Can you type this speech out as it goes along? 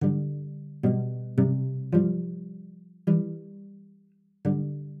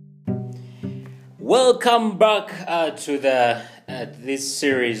Welcome back to this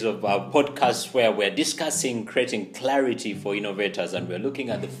series of podcasts where we're discussing creating clarity for innovators, and we're looking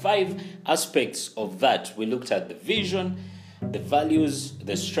at the 5 aspects of that. We looked at the vision, the values,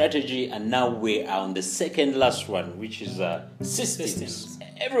 the strategy, and now we are on the second last one, which is systems.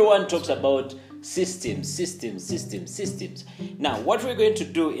 Everyone talks about systems. Now, what we're going to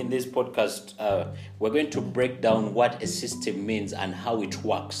do in this podcast, we're going to break down what a system means and how it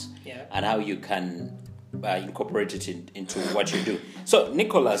works, and how you can incorporate it into what you do. So,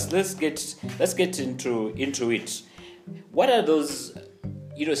 Nicholas, let's get into it. What are those?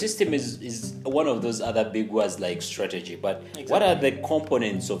 System is one of those other big words like strategy, but exactly. What are the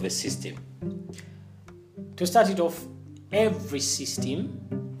components of a system? To start it off, every system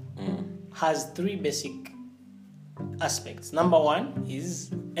has 3 basic aspects. Number 1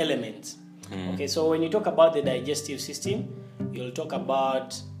 is elements. Okay, so when you talk about the digestive system, you'll talk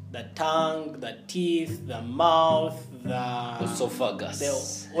about the tongue, the teeth, the mouth, the esophagus.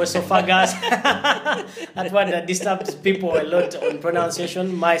 That's what that disturbs people a lot on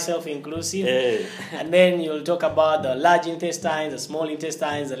pronunciation, myself inclusive. And then you'll talk about the large intestines, the small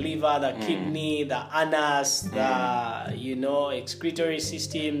intestines, the liver, the kidney, the anus, the excretory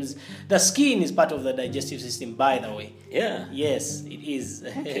systems. The skin is part of the digestive system, by the way. Yeah. Yes, it is.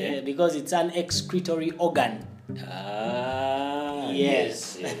 Okay. Because it's an excretory organ.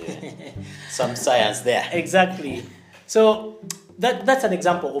 Yes. Some science there. Exactly. So that's an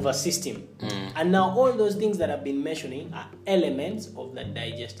example of a system. And now all those things that I've been mentioning are elements of the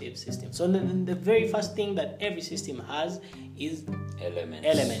digestive system. So the very first thing that every system has is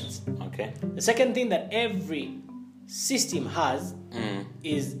elements. Okay. The second thing that every system has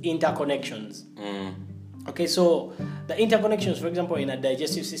is interconnections. Okay, so the interconnections, for example, in a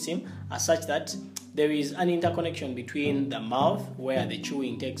digestive system are such that there is an interconnection between the mouth, where the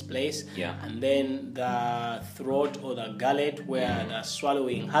chewing takes place, and then the throat or the gullet, where the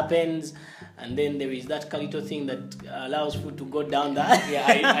swallowing happens, and then there is that little thing that allows food to go down that. Yeah,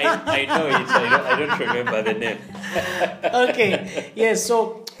 I know it. I don't remember the name. Okay, yes.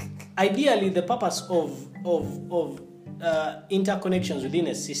 So ideally, the purpose of interconnections within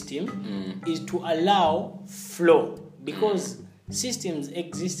a system is to allow flow, because systems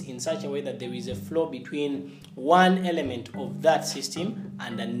exist in such a way that there is a flow between one element of that system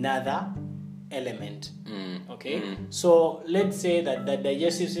and another element. Okay, so let's say that the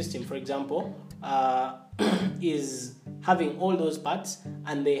digestive system, for example, is having all those parts,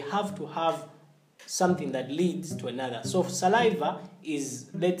 and they have to have something that leads to another. So saliva is,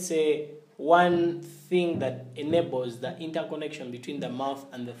 let's say, one thing that enables the interconnection between the mouth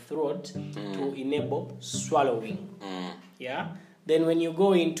and the throat to enable swallowing. Then when you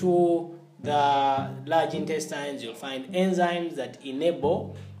go into the large intestines, you'll find enzymes that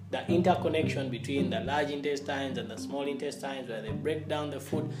enable the interconnection between the large intestines and the small intestines, where they break down the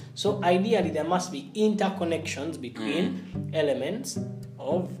food. So ideally, there must be interconnections between elements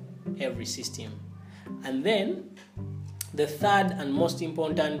of every system. And then the third and most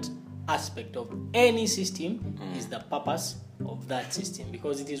important aspect of any system is the purpose of that system,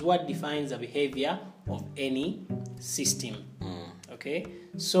 because it is what defines the behavior of any system. Okay,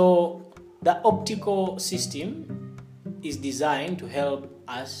 so the optical system is designed to help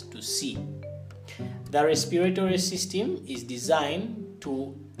us to see. The respiratory system is designed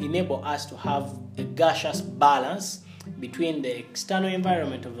to enable us to have a gaseous balance between the external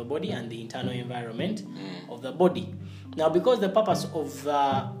environment of the body and the internal environment of the body. Now, because the purpose of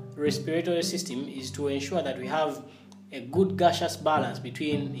the respiratory system is to ensure that we have a good gaseous balance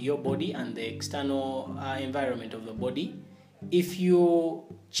between your body and the external environment of the body, if you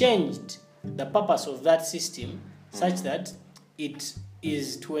changed the purpose of that system such that it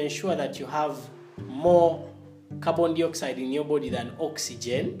is to ensure that you have more carbon dioxide in your body than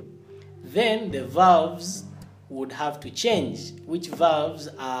oxygen, then the valves would have to change, which valves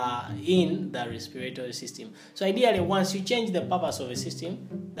are in the respiratory system. So ideally, once you change the purpose of a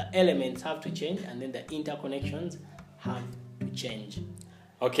system, the elements have to change, and then the interconnections have to change.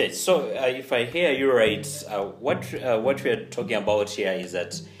 Okay, so if I hear you right, what we are talking about here is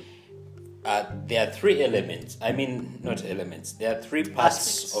that there are 3 elements. I mean, not elements. There are 3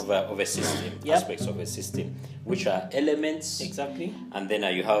 parts of a system, aspects of a system, which are elements. Exactly. And then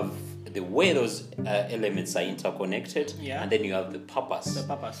you have the way those elements are interconnected, and then you have the purpose. The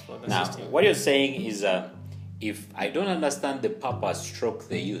purpose for the system. Now, what you're saying is, if I don't understand the purpose stroke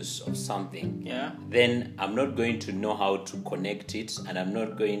the use of something, then I'm not going to know how to connect it, and I'm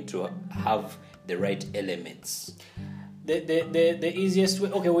not going to have the right elements. The easiest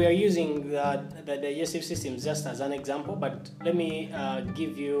way, okay, we are using the digestive systems just as an example, but let me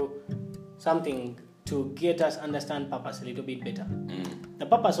give you something to get us understand purpose a little bit better. The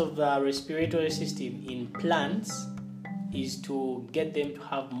purpose of the respiratory system in plants is to get them to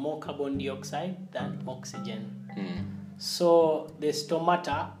have more carbon dioxide than oxygen. So the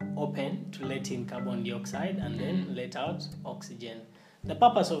stomata open to let in carbon dioxide and then let out oxygen. The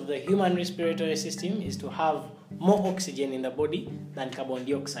purpose of the human respiratory system is to have more oxygen in the body than carbon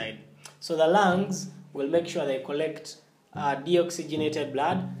dioxide. So the lungs will make sure they collect deoxygenated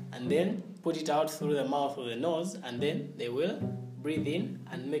blood and then put it out through the mouth or the nose, and then they will breathe in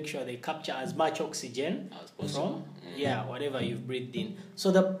and make sure they capture as much oxygen As possible. from whatever you've breathed in. So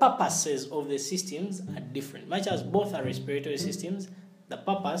the purposes of the systems are different. Much as both are respiratory systems, the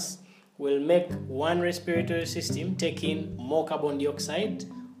purpose will make one respiratory system take in more carbon dioxide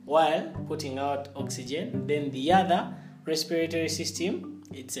while putting out oxygen. Then the other respiratory system,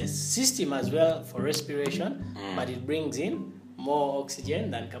 it's a system as well for respiration, but it brings in more oxygen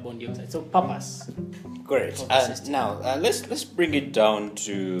than carbon dioxide. So purpose. Great. Now let's bring it down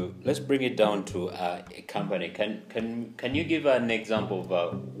to a company. Can you give an example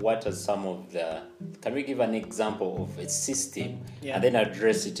of what are some of the? Can we give an example of a system and then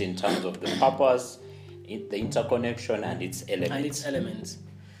address it in terms of the purpose, the interconnection, and its elements?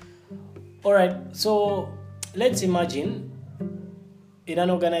 All right. So let's imagine in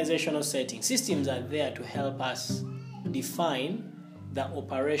an organizational setting, systems are there to help us define the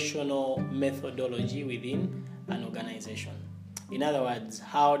operational methodology within an organization. In other words,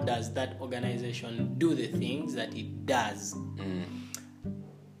 how does that organization do the things that it does?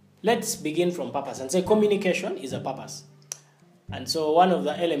 Let's begin from purpose and say communication is a purpose. And so one of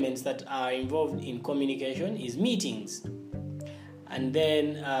the elements that are involved in communication is meetings. And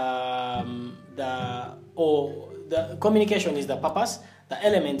then the communication is the purpose. The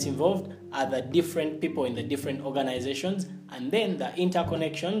elements involved are the different people in the different organizations, and then the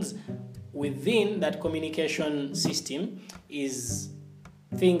interconnections within that communication system is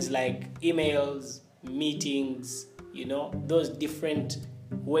things like emails, meetings, those different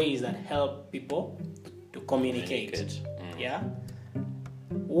ways that help people to communicate. Yeah.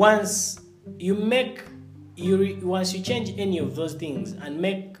 Once you change any of those things and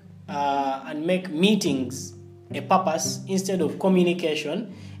make meetings a purpose instead of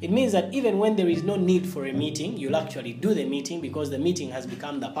communication, it means that even when there is no need for a meeting, you'll actually do the meeting because the meeting has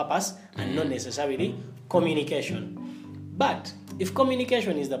become the purpose and not necessarily communication. But if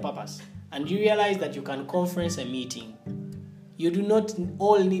communication is the purpose and you realize that you can conference a meeting, you do not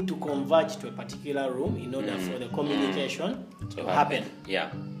all need to converge to a particular room in order for the communication to happen.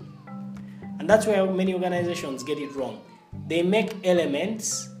 Yeah. And that's where many organizations get it wrong. They make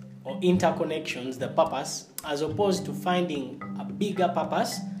elements or interconnections the purpose, as opposed to finding a bigger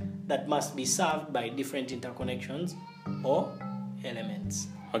purpose that must be served by different interconnections or elements.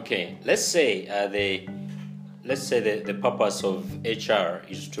 Okay, let's say the purpose of HR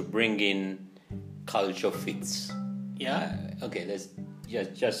is to bring in culture fits. Yeah. Okay, let's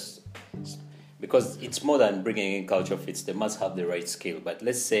just because it's more than bringing in culture fits. They must have the right skill. But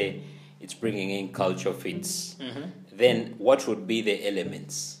let's say it's bringing in culture fits. Then what would be the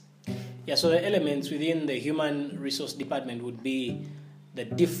elements? Yeah, so the elements within the human resource department would be the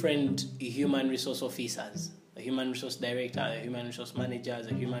different human resource officers, the human resource director, the human resource managers,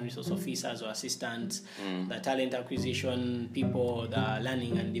 the human resource officers or assistants, the talent acquisition people, the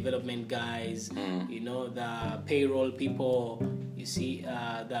learning and development guys, the payroll people,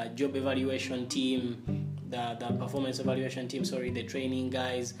 the job evaluation team, the performance evaluation team, the training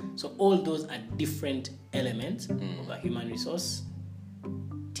guys. So all those are different elements of a human resource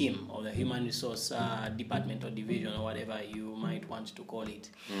team or the human resource department or division or whatever you might want to call it.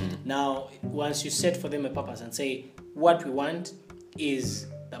 Now, once you set for them a purpose and say what we want is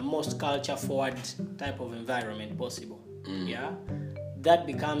the most culture forward type of environment possible, if that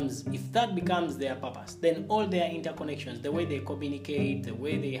becomes their purpose, then all their interconnections, the way they communicate, the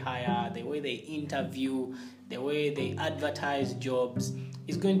way they hire, the way they interview, the way they advertise jobs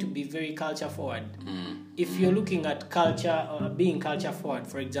is going to be very culture forward. If you're looking at culture or being culture forward,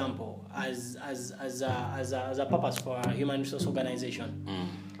 for example, as a purpose for a human resource organization,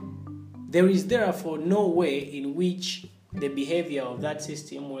 there is therefore no way in which the behavior of that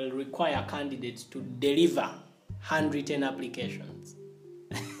system will require candidates to deliver handwritten applications.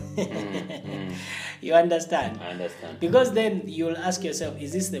 You understand? I understand. Because then you'll ask yourself,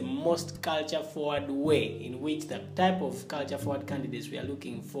 is this the most culture forward way in which the type of culture forward candidates we are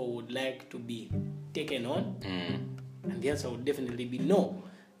looking for would like to be taken on? And the answer would definitely be no.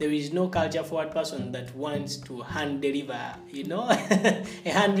 there is no culture forward person that wants to hand deliver, a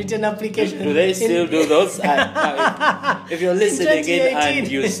handwritten application. Do they still do those? If you're listening in and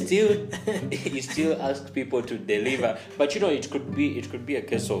you still ask people to deliver, but it could be a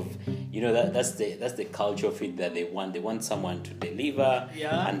case of that's the culture fit that they want. They want someone to deliver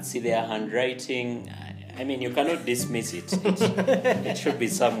and see their handwriting. I mean, you cannot dismiss it. It should be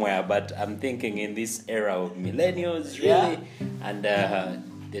somewhere. But I'm thinking in this era of millennials, really, and the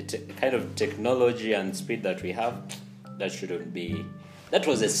kind of technology and speed that we have, that shouldn't be. That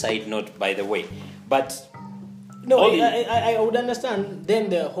was a side note, by the way. But no, I would understand. Then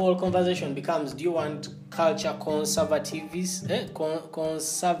the whole conversation becomes: do you want culture conservatives?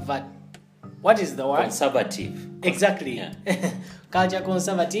 What is the word? Conservative. Exactly. Yeah. Culture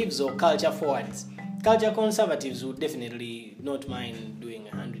conservatives or culture forwards? Culture conservatives would definitely not mind doing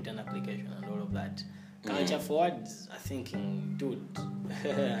a handwritten application and all of that. Culture forwards are thinking, dude,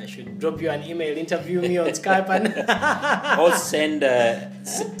 I should drop you an email, interview me on Skype, and or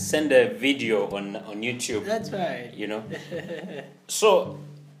send a video on YouTube. That's right. So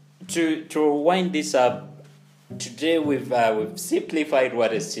to wind this up, today we've simplified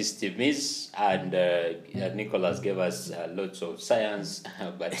what a system is, and Nicholas gave us lots of science,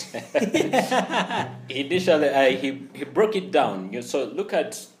 but initially he broke it down. So look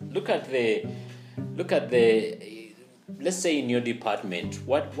at the let's say in your department,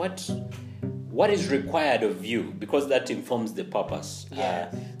 what is required of you, because that informs the purpose.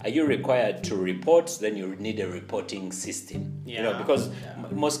 Are you required to report? Then you need a reporting system. Because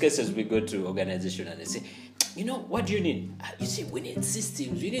most cases we go to organization and they say, what do you need? You see, we need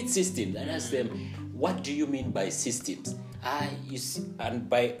systems. And ask them, what do you mean by systems? You see, and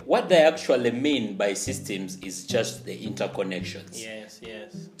by what they actually mean by systems is just the interconnections. Yes.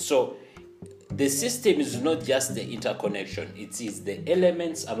 So the system is not just the interconnection, it is the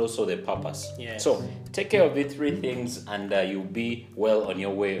elements and also the purpose. Yes. So take care of the three things, and you'll be well on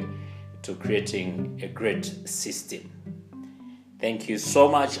your way to creating a great system. Thank you so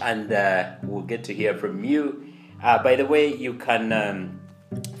much, and we'll get to hear from you. By the way, you can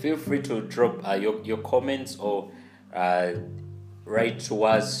feel free to drop your comments or write to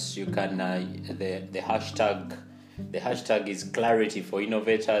us. You can the hashtag is Clarity for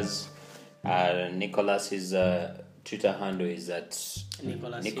Innovators. Nicholas's Twitter handle is at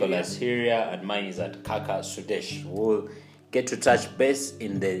Nicholas Hiria, and mine is at Kaka Sudesh. We'll get to touch base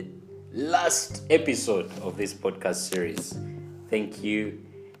in the last episode of this podcast series. Thank you,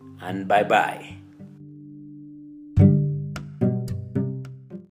 and bye-bye.